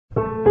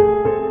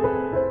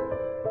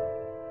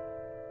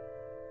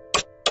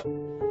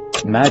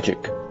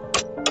Magic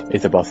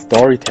is about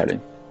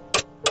storytelling.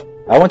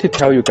 I want to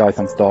tell you guys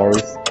some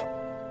stories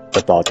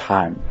about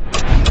time.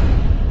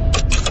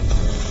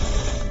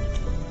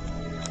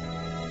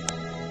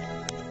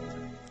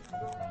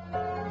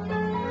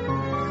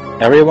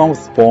 Everyone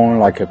was born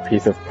like a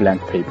piece of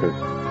blank paper.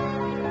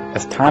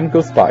 As time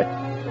goes by,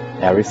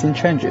 everything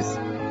changes.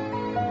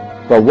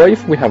 But what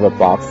if we have a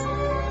box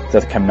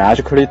that can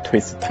magically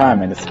twist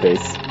time and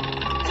space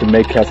to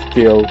make us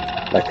feel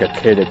like a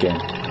kid again?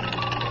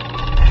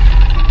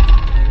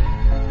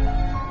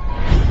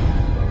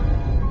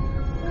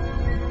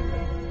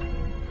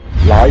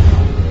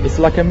 Life is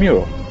like a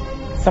mirror.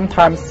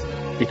 Sometimes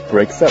it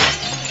breaks up.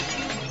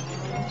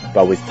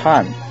 But with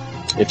time,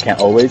 it can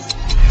always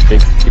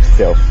fix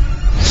itself.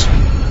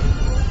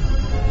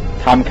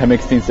 Time can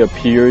make things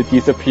appear,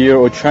 disappear,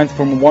 or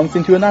transform one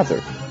into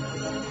another.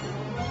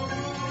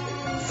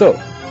 So,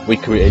 we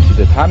created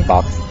a time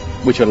box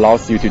which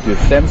allows you to do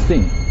the same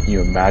thing in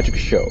your magic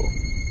show.